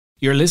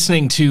You're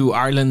listening to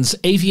Ireland's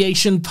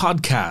Aviation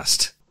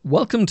Podcast.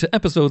 Welcome to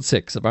episode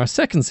 6 of our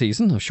second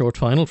season of Short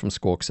Final from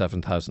Squawk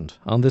 7000.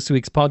 On this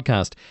week's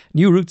podcast,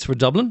 new routes for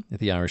Dublin,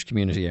 the Irish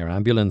Community Air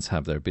Ambulance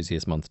have their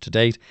busiest month to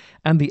date,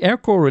 and the Air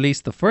Corps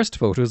released the first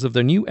photos of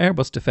their new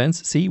Airbus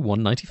Defence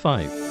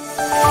C-195.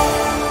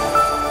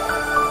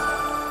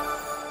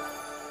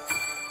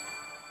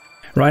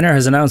 Ryanair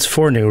has announced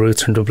 4 new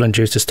routes from Dublin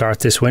due to start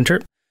this winter.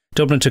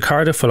 Dublin to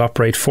Cardiff will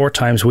operate 4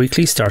 times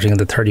weekly starting on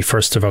the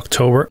 31st of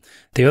October.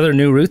 The other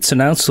new routes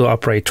announced will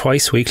operate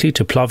twice weekly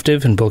to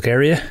Plovdiv in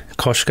Bulgaria,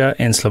 Koška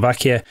in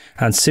Slovakia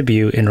and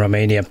Sibiu in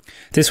Romania.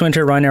 This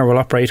winter, Ryanair will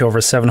operate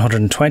over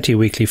 720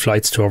 weekly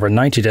flights to over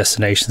 90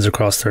 destinations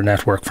across their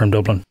network from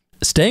Dublin.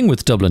 Staying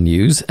with Dublin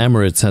news,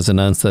 Emirates has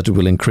announced that it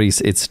will increase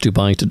its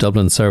Dubai to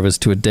Dublin service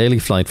to a daily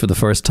flight for the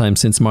first time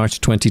since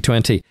March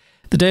 2020.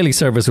 The daily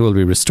service will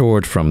be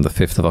restored from the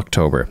 5th of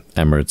October.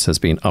 Emirates has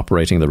been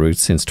operating the route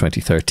since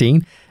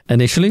 2013,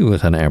 initially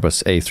with an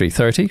Airbus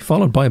A330,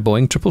 followed by a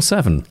Boeing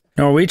 777.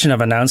 Norwegian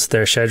have announced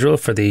their schedule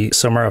for the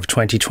summer of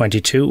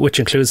 2022, which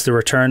includes the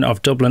return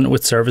of Dublin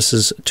with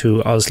services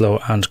to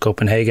Oslo and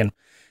Copenhagen.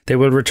 They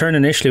will return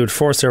initially with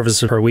 4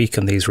 services per week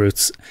on these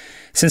routes.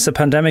 Since the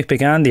pandemic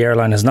began, the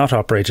airline has not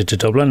operated to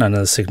Dublin and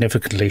has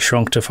significantly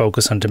shrunk to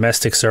focus on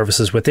domestic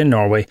services within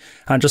Norway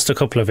and just a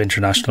couple of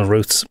international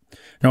routes.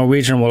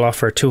 Norwegian will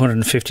offer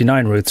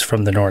 259 routes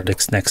from the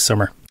Nordics next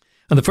summer.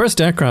 And the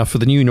first aircraft for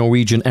the new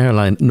Norwegian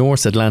airline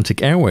Norse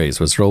Atlantic Airways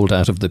was rolled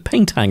out of the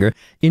paint hangar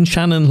in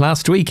Shannon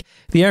last week.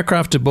 The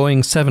aircraft, a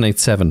Boeing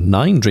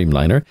 787-9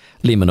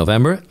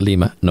 Dreamliner,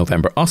 Lima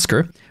November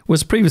Oscar,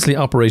 was previously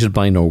operated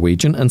by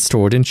Norwegian and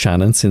stored in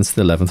Shannon since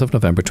the 11th of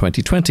November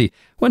 2020,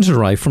 when it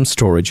arrived from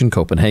storage in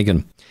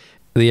Copenhagen.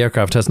 The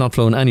aircraft has not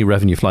flown any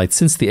revenue flights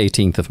since the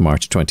 18th of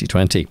March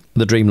 2020.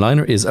 The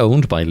Dreamliner is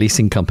owned by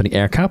leasing company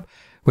AirCap,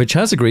 which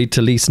has agreed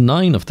to lease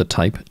 9 of the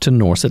type to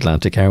Norse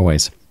Atlantic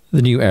Airways.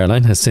 The new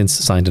airline has since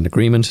signed an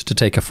agreement to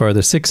take a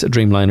further 6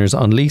 Dreamliners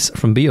on lease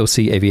from BOC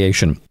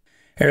Aviation.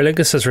 Aer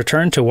Lingus has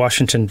returned to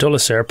Washington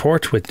Dulles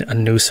Airport with a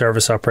new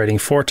service operating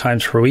 4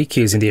 times per week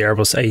using the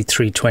Airbus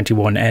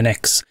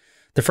A321NX.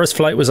 The first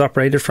flight was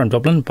operated from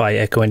Dublin by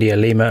Echo India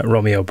Lima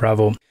Romeo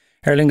Bravo.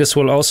 Aer Lingus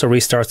will also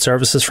restart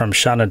services from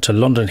Shannon to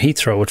London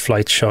Heathrow with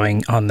flights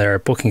showing on their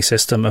booking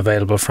system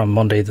available from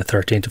Monday the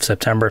 13th of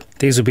September.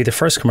 These will be the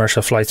first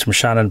commercial flights from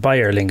Shannon by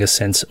Aer Lingus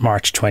since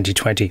March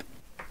 2020.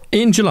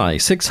 In July,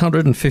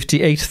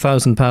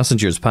 658,000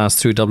 passengers passed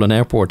through Dublin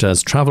Airport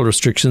as travel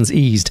restrictions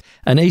eased,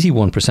 an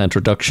 81%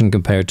 reduction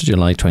compared to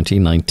July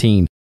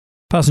 2019.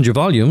 Passenger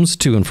volumes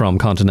to and from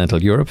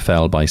continental Europe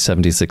fell by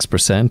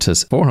 76%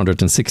 as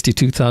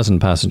 462,000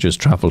 passengers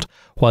travelled,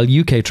 while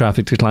UK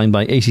traffic declined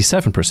by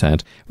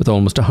 87% with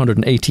almost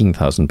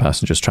 118,000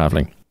 passengers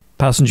travelling.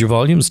 Passenger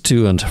volumes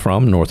to and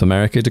from North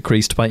America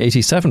decreased by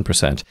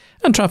 87%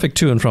 and traffic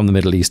to and from the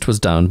Middle East was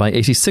down by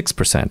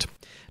 86%.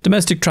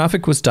 Domestic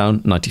traffic was down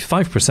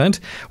 95%,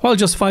 while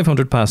just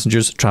 500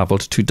 passengers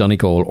travelled to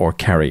Donegal or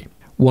Kerry.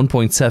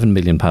 1.7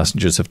 million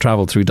passengers have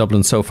travelled through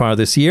Dublin so far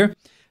this year,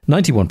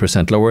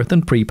 91% lower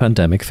than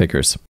pre-pandemic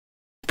figures.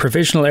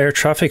 Provisional air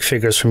traffic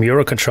figures from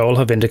Eurocontrol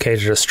have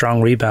indicated a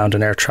strong rebound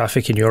in air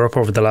traffic in Europe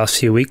over the last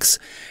few weeks.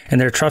 In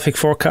their traffic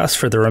forecast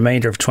for the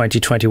remainder of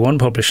 2021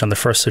 published on the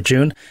 1st of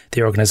June,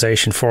 the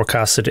organisation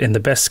forecasted in the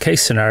best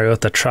case scenario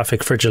that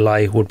traffic for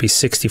July would be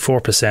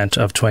 64%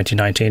 of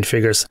 2019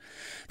 figures.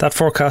 That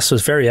forecast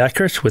was very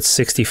accurate, with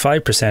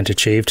 65%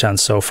 achieved, and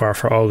so far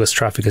for August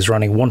traffic is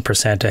running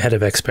 1% ahead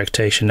of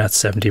expectation at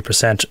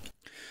 70%.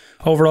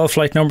 Overall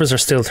flight numbers are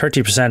still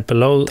 30%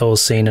 below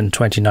those seen in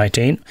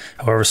 2019.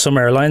 However, some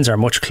airlines are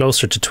much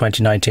closer to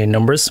 2019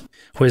 numbers.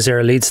 Wizz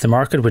Air leads the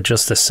market with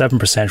just a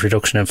 7%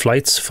 reduction in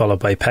flights, followed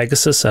by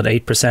Pegasus at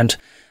 8%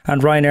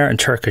 and Ryanair and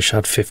Turkish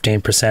at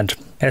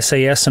 15%.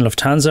 SAS and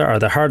Lufthansa are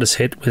the hardest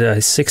hit with a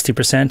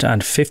 60%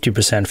 and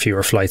 50%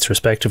 fewer flights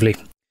respectively.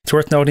 It's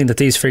worth noting that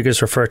these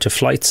figures refer to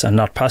flights and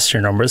not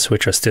passenger numbers,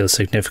 which are still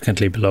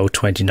significantly below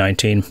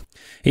 2019.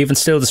 Even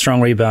still, the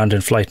strong rebound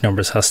in flight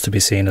numbers has to be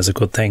seen as a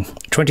good thing.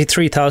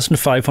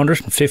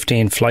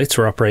 23,515 flights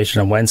were operated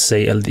on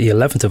Wednesday, the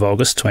 11th of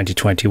August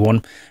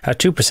 2021, a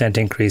 2%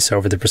 increase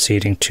over the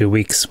preceding 2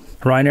 weeks.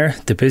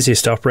 Ryanair, the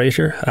busiest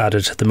operator,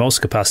 added the most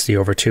capacity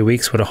over 2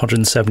 weeks with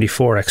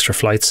 174 extra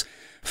flights,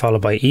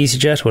 followed by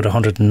EasyJet with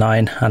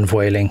 109 and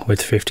Vueling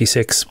with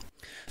 56.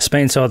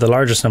 Spain saw the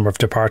largest number of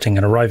departing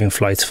and arriving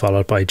flights,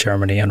 followed by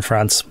Germany and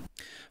France.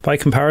 By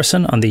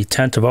comparison, on the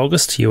 10th of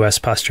August, US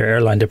passenger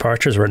airline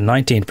departures were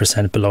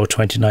 19% below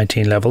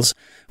 2019 levels,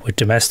 with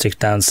domestic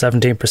down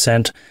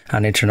 17%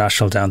 and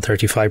international down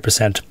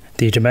 35%.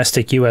 The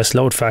domestic US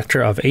load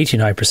factor of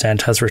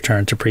 89% has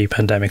returned to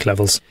pre-pandemic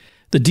levels.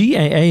 The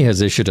DAA has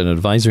issued an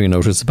advisory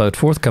notice about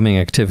forthcoming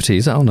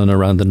activities on and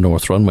around the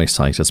North Runway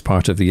site as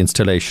part of the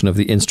installation of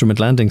the instrument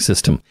landing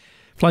system.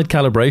 Flight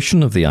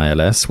calibration of the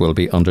ILS will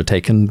be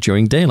undertaken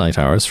during daylight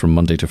hours from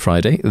Monday to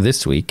Friday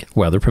this week,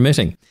 weather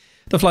permitting.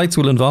 The flights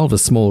will involve a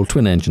small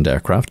twin-engined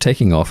aircraft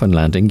taking off and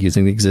landing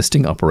using the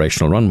existing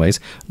operational runways,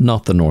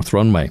 not the North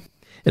Runway.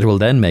 It will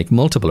then make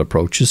multiple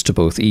approaches to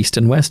both east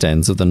and west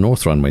ends of the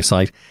north runway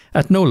site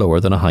at no lower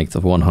than a height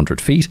of 100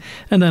 feet,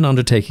 and then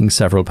undertaking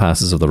several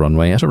passes of the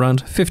runway at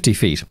around 50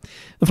 feet.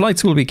 The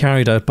flights will be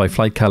carried out by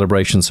Flight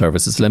Calibration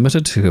Services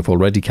Limited, who have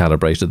already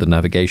calibrated the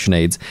navigation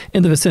aids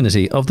in the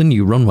vicinity of the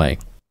new runway.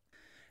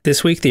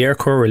 This week, the Air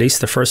Corps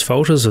released the first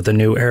photos of the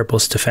new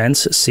Airbus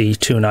Defence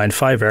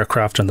C295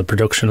 aircraft on the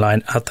production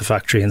line at the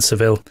factory in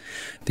Seville.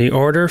 The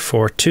order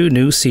for 2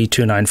 new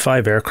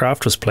C295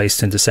 aircraft was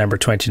placed in December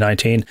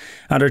 2019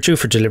 and are due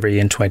for delivery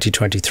in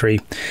 2023.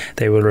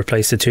 They will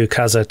replace the 2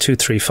 CASA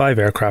 235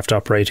 aircraft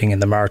operating in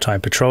the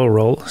maritime patrol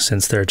role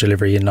since their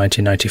delivery in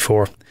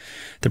 1994.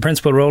 The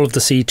principal role of the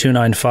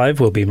C295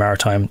 will be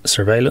maritime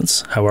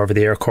surveillance. However,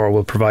 the Air Corps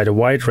will provide a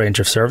wide range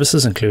of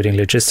services, including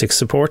logistics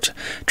support,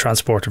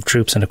 transport of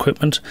troops and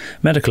equipment,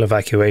 medical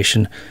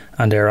evacuation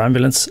and air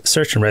ambulance,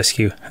 search and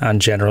rescue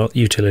and general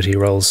utility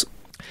roles.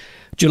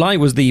 July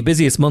was the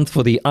busiest month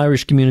for the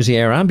Irish Community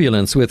Air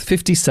Ambulance with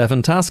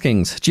 57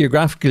 taskings.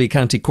 Geographically,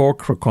 County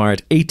Cork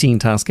required 18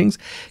 taskings,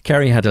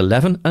 Kerry had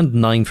 11 and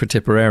 9 for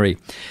Tipperary.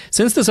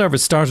 Since the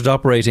service started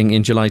operating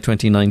in July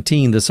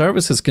 2019, the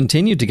service has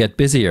continued to get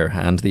busier,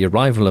 and the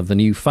arrival of the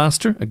new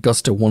faster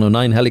Augusta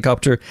 109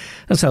 helicopter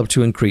has helped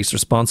to increase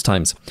response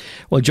times.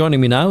 Well, joining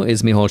me now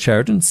is Micheál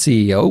Sheridan,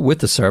 CEO with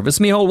the service.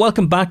 Micheál,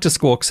 welcome back to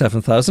Squawk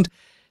 7000.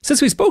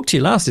 Since we spoke to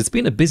you last, it's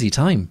been a busy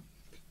time.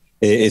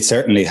 It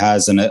certainly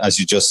has. And as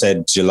you just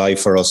said, July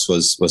for us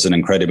was an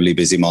incredibly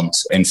busy month.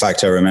 In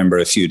fact, I remember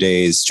a few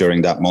days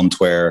during that month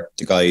where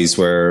the guys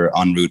were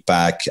en route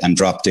back and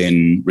dropped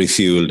in,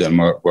 refueled, and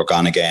we're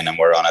gone again, and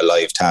we're on a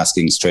live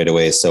tasking straight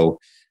away. So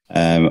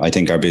I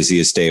think our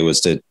busiest day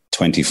was the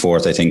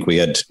 24th. I think we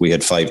had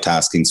 5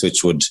 taskings,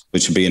 which would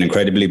be an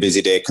incredibly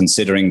busy day,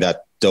 considering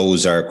that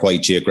those are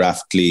quite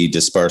geographically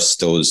dispersed,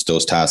 those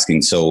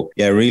taskings. So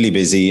yeah, really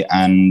busy.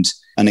 And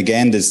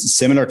again, there's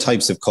similar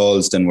types of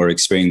calls than we're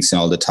experiencing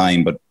all the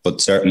time, but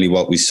certainly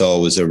what we saw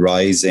was a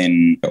rise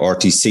in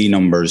RTC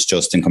numbers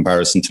just in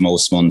comparison to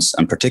most months,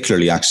 and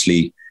particularly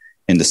actually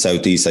in the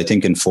southeast. I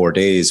think in 4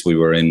 days we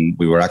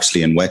were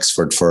actually in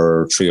Wexford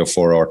for 3 or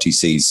 4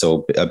 RTCs.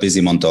 So a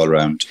busy month all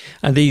around.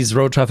 And these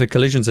road traffic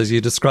collisions, as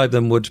you described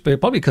them, would be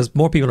probably because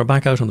more people are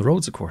back out on the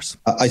roads, of course.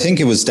 I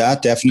think it was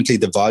that, definitely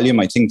the volume.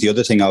 I think the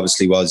other thing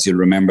obviously was, you'll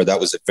remember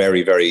that was a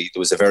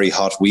very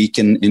hot week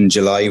in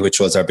July, which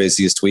was our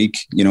busiest week.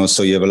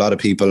 So you have a lot of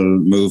people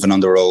moving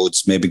on the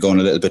roads, maybe going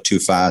a little bit too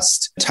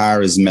fast.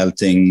 Tar is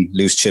melting,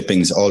 loose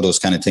chippings, all those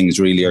kind of things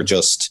really are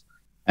just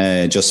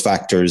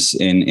factors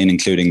in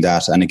including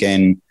that. And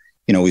again,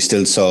 we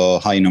still saw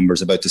high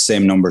numbers, about the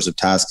same numbers of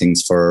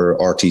taskings for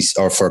RT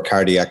or for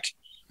cardiac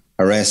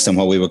arrest and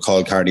what we would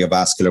call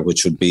cardiovascular,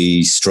 which would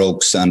be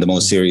strokes and the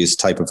most serious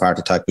type of heart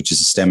attack, which is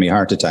a STEMI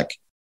heart attack.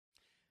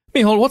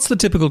 Micheál, what's the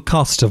typical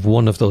cost of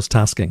one of those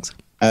taskings?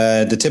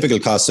 The typical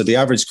cost, so the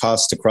average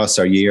cost across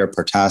our year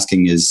per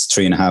tasking is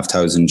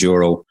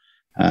 €3,500.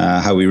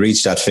 How we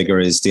reach that figure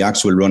is the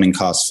actual running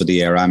cost for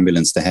the air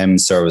ambulance, the HEM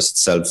service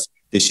itself,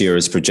 this year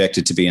is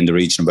projected to be in the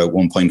region of about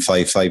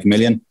 1.55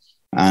 million.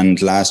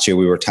 And last year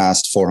we were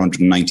tasked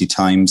 490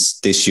 times.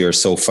 This year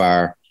so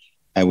far,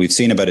 we've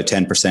seen about a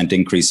 10%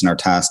 increase in our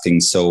tasking.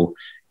 So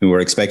we were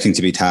expecting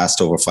to be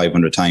tasked over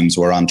 500 times.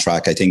 We're on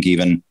track. I think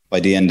even by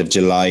the end of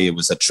July, it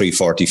was at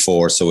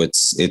 344. So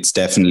it's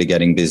definitely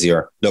getting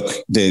busier. Look,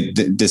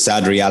 the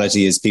sad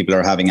reality is people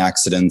are having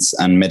accidents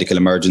and medical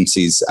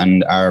emergencies,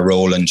 and our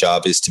role and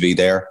job is to be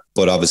there.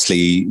 But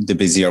obviously, the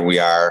busier we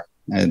are,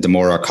 the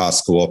more our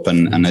costs go up.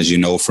 And as you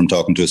know from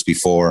talking to us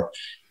before,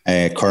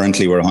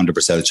 currently we're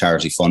 100%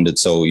 charity funded.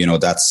 So,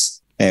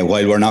 that's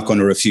while we're not going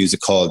to refuse a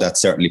call, that's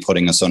certainly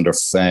putting us under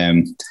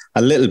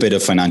a little bit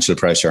of financial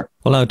pressure.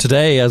 Well, now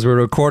today, as we're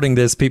recording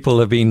this, people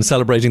have been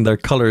celebrating their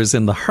colours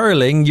in the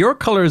hurling. Your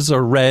colours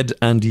are red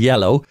and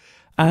yellow.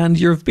 And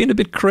you've been a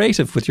bit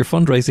creative with your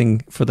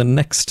fundraising for the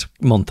next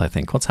month, I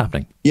think. What's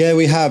happening? Yeah,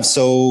 we have.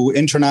 So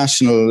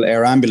International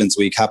Air Ambulance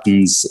Week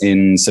happens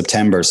in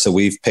September. So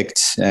we've picked,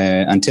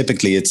 and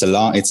typically it's an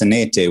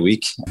 8-day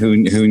week. Who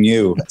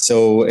knew?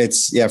 So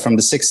it's, from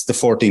the 6th to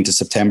 14th of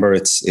September,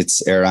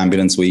 it's Air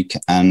Ambulance Week.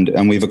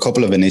 And we have a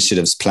couple of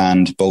initiatives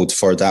planned both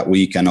for that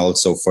week and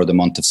also for the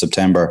month of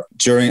September.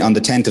 On the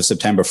 10th of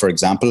September, for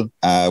example,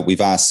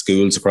 we've asked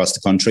schools across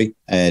the country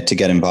to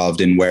get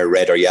involved in Wear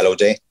Red or Yellow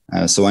Day.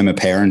 So I'm a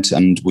parent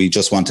and we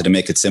just wanted to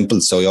make it simple.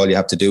 So all you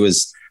have to do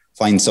is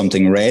find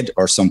something red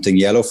or something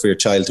yellow for your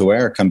child to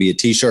wear. It can be a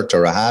T-shirt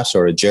or a hat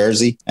or a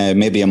jersey.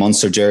 Maybe a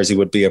Munster jersey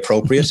would be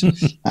appropriate.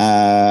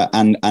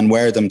 And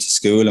wear them to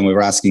school. And we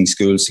were asking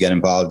schools to get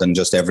involved and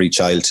just every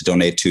child to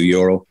donate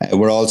 €2.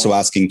 We're also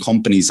asking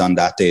companies on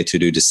that day to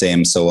do the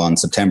same. So on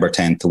September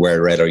 10th to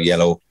wear red or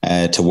yellow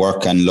to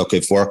work. And look,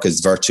 if work is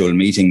virtual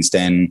meetings,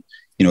 then,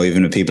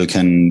 even if people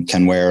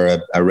can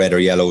wear a red or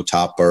yellow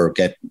top or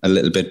have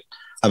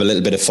a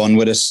little bit of fun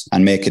with it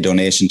and make a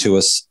donation to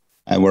us.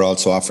 We're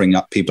also offering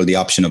people the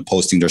option of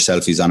posting their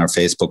selfies on our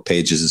Facebook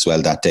pages as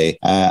well that day.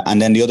 And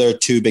then the other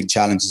 2 big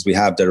challenges we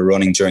have that are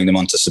running during the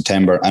month of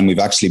September, and we've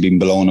actually been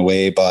blown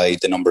away by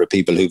the number of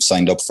people who've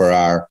signed up for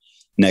our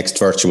next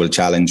virtual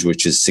challenge,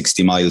 which is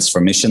 60 miles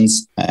for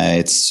missions.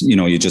 It's,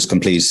 you just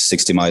complete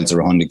 60 miles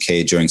or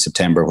 100k during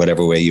September,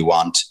 whatever way you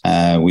want.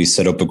 We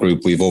set up a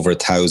group. We've over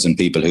 1,000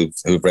 people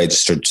who've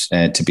registered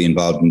to be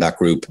involved in that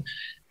group.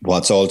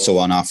 What's also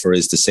on offer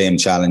is the same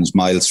challenge,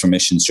 Miles for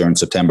Missions, during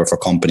September for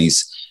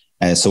companies.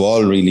 So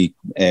all really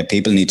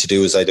people need to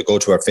do is either go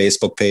to our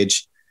Facebook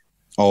page,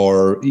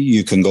 or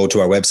you can go to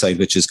our website,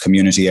 which is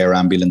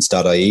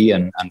communityairambulance.ie,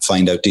 and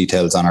find out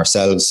details on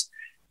ourselves.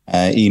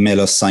 Email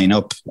us, sign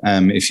up.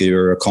 If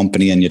you're a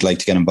company and you'd like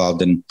to get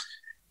involved in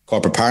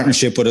corporate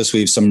partnership with us,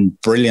 we have some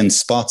brilliant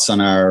spots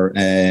on our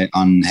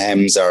on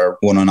HEMS, our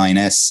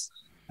 109S.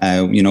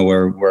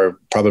 We're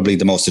probably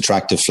the most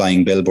attractive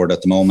flying billboard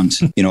at the moment.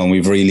 And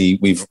we've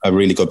a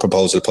really good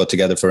proposal put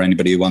together for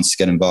anybody who wants to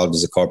get involved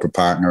as a corporate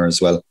partner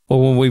as well.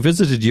 Well, when we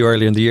visited you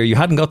earlier in the year, you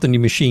hadn't got the new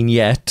machine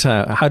yet.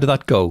 How did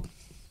that go?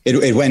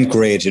 It went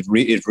great. It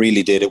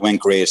really did. It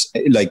went great.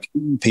 Like,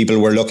 people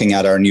were looking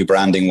at our new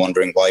branding,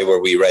 wondering why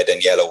were we red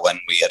and yellow when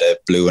we had a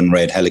blue and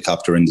red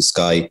helicopter in the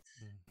sky.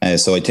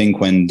 So I think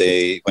when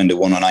the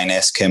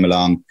 109S came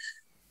along,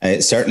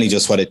 certainly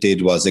just what it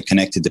did was it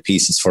connected the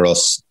pieces for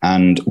us.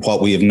 And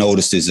what we have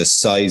noticed is a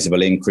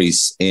sizable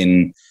increase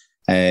in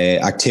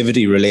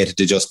activity related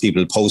to just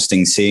people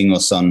posting, seeing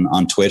us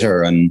on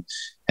Twitter and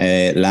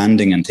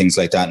landing and things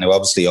like that. Now,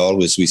 obviously,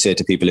 always we say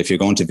to people, if you're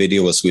going to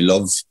video us, we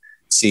love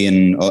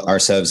seeing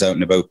ourselves out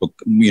and about. But,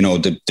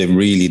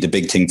 the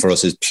big thing for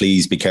us is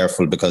please be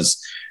careful, because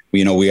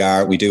we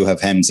do have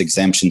HEMS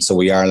exemption, so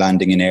we are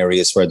landing in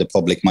areas where the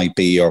public might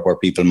be or where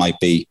people might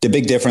be. The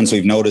big difference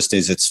we've noticed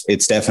is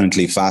it's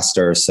definitely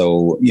faster.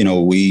 So,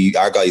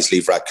 our guys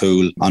leave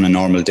Rathcoole on a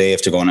normal day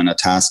if they're going on a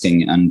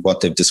tasking, and what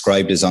they've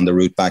described is on the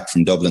route back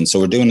from Dublin. So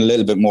we're doing a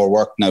little bit more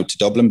work now to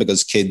Dublin,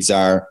 because kids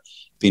are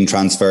being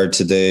transferred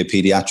to the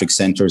paediatric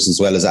centres as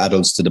well as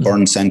adults to the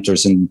burn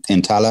centres in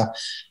Tallaght.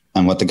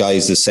 And what the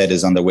guys have said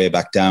is on their way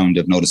back down,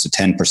 they've noticed a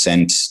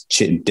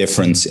 10%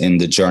 difference in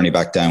the journey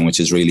back down, which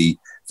is really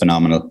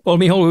phenomenal. Well,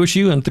 Micheál, we wish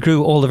you and the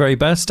crew all the very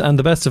best, and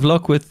the best of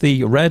luck with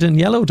the Red and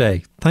Yellow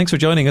Day. Thanks for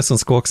joining us on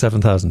Squawk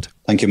 7000.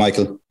 Thank you,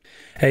 Michael.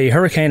 A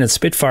Hurricane and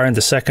Spitfire in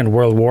the Second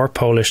World War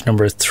Polish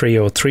number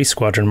 303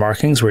 squadron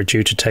markings were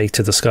due to take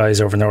to the skies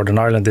over Northern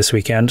Ireland this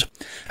weekend.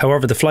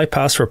 However, the flight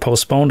paths were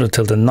postponed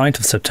until the 9th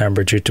of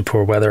September due to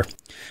poor weather.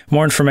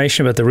 More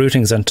information about the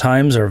routings and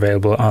times are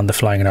available on the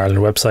Flying in Ireland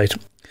website.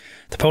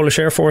 The Polish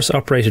Air Force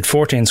operated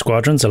 14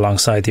 squadrons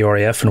alongside the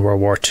RAF in World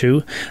War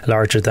II,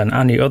 larger than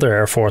any other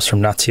air force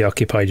from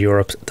Nazi-occupied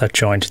Europe that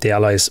joined the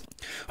Allies.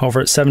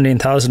 Over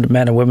 17,000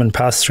 men and women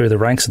passed through the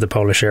ranks of the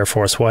Polish Air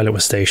Force while it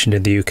was stationed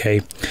in the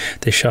UK.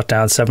 They shot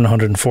down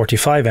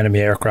 745 enemy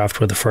aircraft,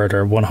 with a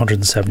further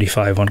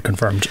 175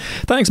 unconfirmed.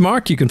 Thanks,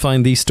 Mark. You can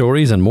find these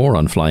stories and more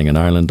on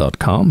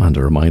flyinginireland.com, and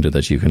a reminder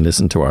that you can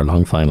listen to our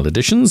long final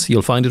editions.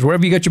 You'll find it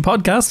wherever you get your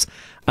podcasts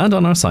and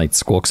on our site,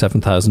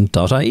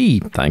 squawk7000.ie.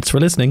 Thanks for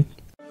listening.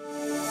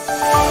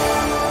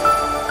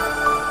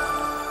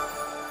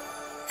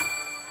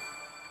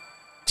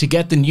 To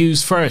get the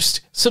news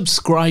first,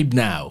 subscribe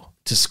now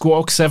to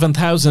Squawk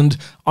 7000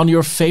 on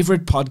your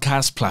favourite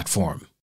podcast platform.